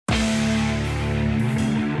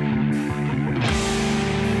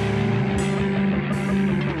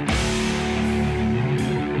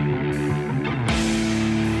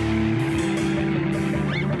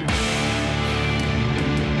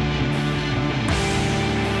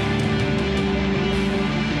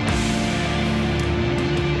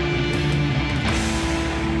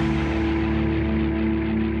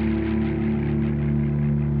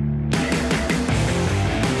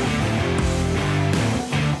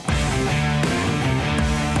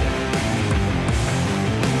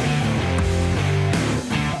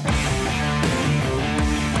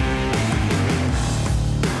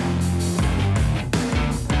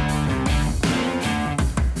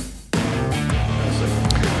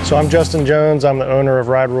So I'm Justin Jones. I'm the owner of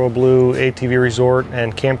Royal Blue ATV Resort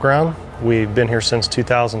and Campground. We've been here since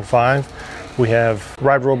 2005. We have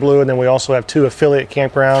Royal Blue, and then we also have two affiliate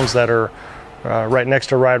campgrounds that are right next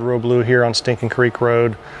to Royal Blue here on Stinking Creek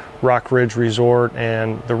Road, Rock Ridge Resort,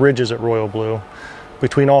 and the Ridges at Royal Blue.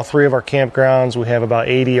 Between all three of our campgrounds, we have about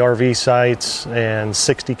 80 RV sites and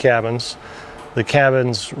 60 cabins. The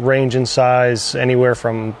cabins range in size anywhere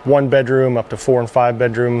from 1 bedroom up to 4 and 5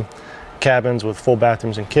 bedroom cabins with full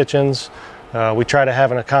bathrooms and kitchens. We try to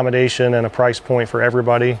have an accommodation and a price point for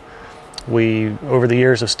everybody. We, over the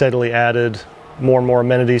years, have steadily added more and more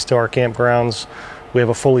amenities to our campgrounds. We have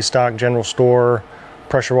a fully stocked general store,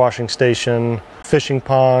 pressure washing station, fishing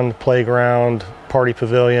pond, playground, party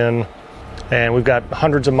pavilion, and we've got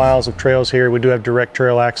hundreds of miles of trails here. We do have direct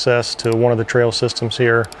trail access to one of the trail systems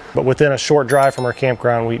here. But within a short drive from our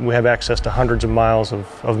campground, we have access to hundreds of miles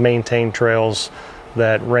of maintained trails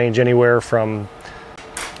that range anywhere from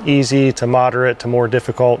easy to moderate to more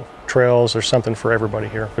difficult trails. There's something for everybody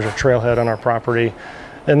here. There's a trailhead on our property.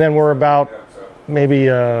 And then we're about maybe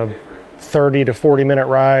a 30 to 40 minute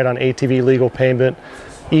ride on ATV legal pavement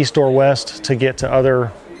east or west to get to other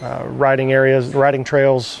riding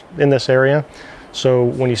trails in this area. So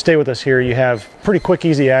when you stay with us here, you have pretty quick,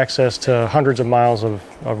 easy access to hundreds of miles of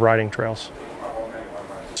riding trails.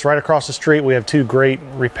 So right across the street, we have two great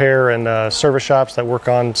repair and service shops that work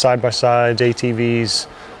on side-by-sides, ATVs,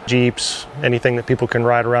 Jeeps, anything that people can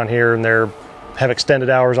ride around here, and they have extended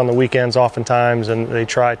hours on the weekends oftentimes, and they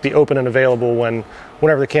try to be open and available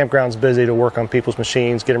whenever the campground's busy to work on people's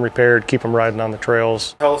machines, get them repaired, keep them riding on the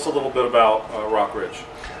trails. Tell us a little bit about Rock Ridge.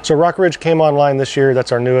 So Rock Ridge came online this year.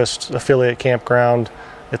 That's our newest affiliate campground.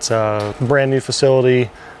 It's a brand new facility.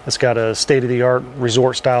 It's got a state-of-the-art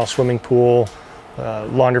resort-style swimming pool,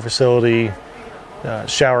 laundry facility,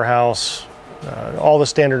 shower house, all the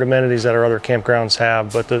standard amenities that our other campgrounds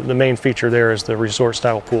have, but the main feature there is the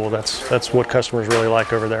resort-style pool. That's what customers really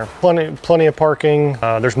like over there. Plenty of parking.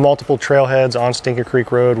 There's multiple trailheads on Stinking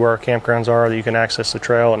Creek Road where our campgrounds are that you can access the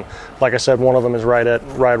trail, and like I said, one of them is right at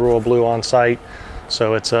Royal Blue on site,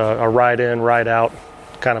 so it's a ride-in, ride-out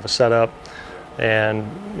kind of a setup. And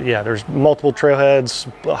yeah, there's multiple trailheads,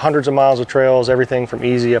 hundreds of miles of trails, everything from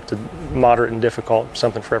easy up to moderate and difficult,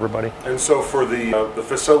 something for everybody. And so for the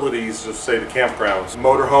facilities, just say the campgrounds,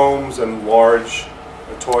 motorhomes and large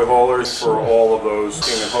toy haulers for all of those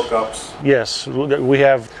hookups? Yes, we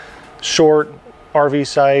have short RV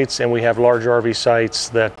sites and we have large RV sites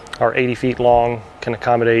that are 80 feet long, can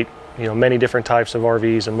accommodate many different types of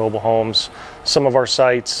RVs and mobile homes. Some of our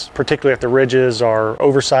sites, particularly at the Ridges, are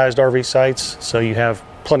oversized RV sites, so you have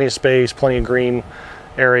plenty of space, plenty of green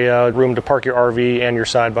area, room to park your RV and your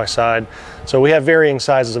side-by-side. So we have varying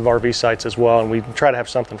sizes of RV sites as well, and we try to have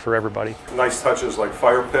something for everybody. Nice touches like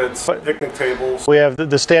fire pits, picnic tables. We have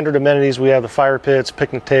the standard amenities. We have the fire pits,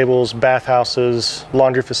 picnic tables, bathhouses,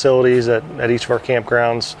 laundry facilities at each of our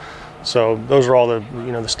campgrounds. So those are all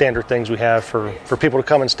the standard things we have for people to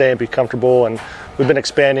come and stay and be comfortable. And we've been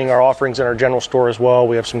expanding our offerings in our general store as well.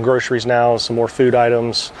 We have some groceries now, some more food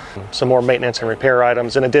items, some more maintenance and repair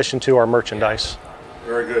items, in addition to our merchandise.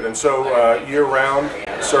 Very good. And so year-round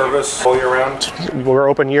service, all year round? We're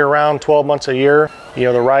open year-round, 12 months a year.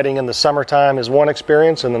 The riding in the summertime is one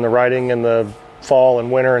experience, and then the riding in the fall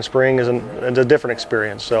and winter and spring is a different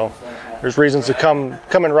experience. So there's reasons to come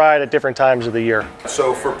and ride at different times of the year.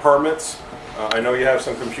 So for permits, I know you have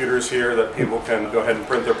some computers here that people can go ahead and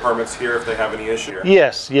print their permits here if they have any issue.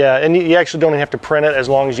 Yes, yeah, and you actually don't even have to print it as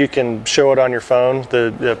long as you can show it on your phone.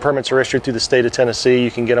 The permits are issued through the state of Tennessee.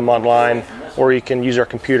 You can get them online, or you can use our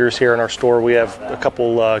computers here in our store. We have a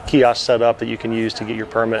couple kiosks set up that you can use to get your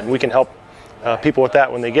permit, and we can help people with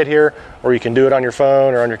that when they get here, or you can do it on your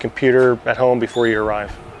phone or on your computer at home before you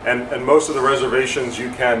arrive. And most of the reservations you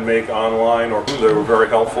can make online, or they were very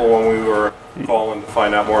helpful when we were calling to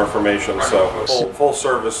find out more information. So full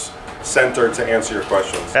service center to answer your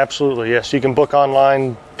questions. Absolutely, yes. You can book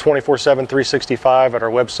online 24/7, 365 at our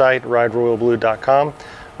website, rideroyalblue.com,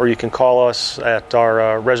 or you can call us at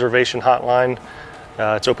our reservation hotline.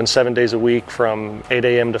 It's open 7 days a week from 8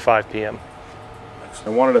 a.m. to 5 p.m. I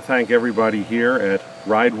wanted to thank everybody here at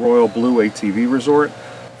Royal Blue ATV Resort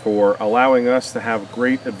for allowing us to have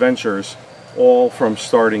great adventures all from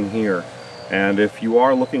starting here. And if you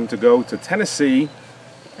are looking to go to Tennessee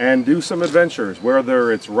and do some adventures,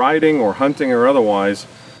 whether it's riding or hunting or otherwise,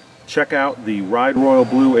 check out the Royal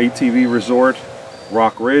Blue ATV Resort,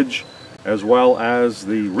 Rock Ridge, as well as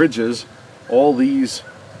the Ridges. All these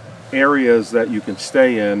areas that you can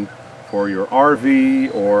stay in for your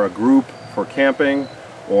RV or a group for camping,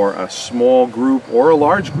 or a small group or a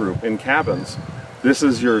large group in cabins. This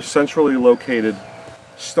is your centrally located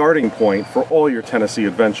starting point for all your Tennessee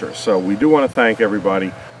adventures. So we do want to thank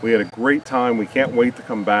everybody. We had a great time. We can't wait to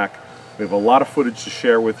come back. We have a lot of footage to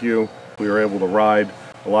share with you. We were able to ride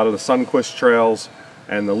a lot of the Sunquist trails,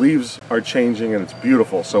 and the leaves are changing and it's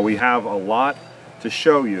beautiful. So we have a lot to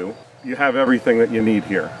show you. You have everything that you need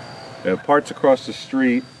here. You have parts across the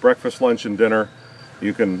street, breakfast, lunch, and dinner.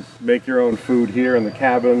 You can make your own food here in the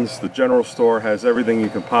cabins. The general store has everything you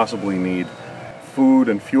can possibly need. Food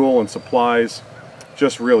and fuel and supplies,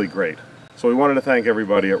 just really great. So we wanted to thank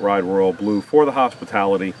everybody at Ride Royal Blue for the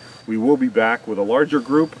hospitality. We will be back with a larger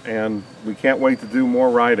group, and we can't wait to do more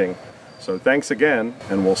riding. So thanks again,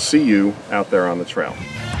 and we'll see you out there on the trail.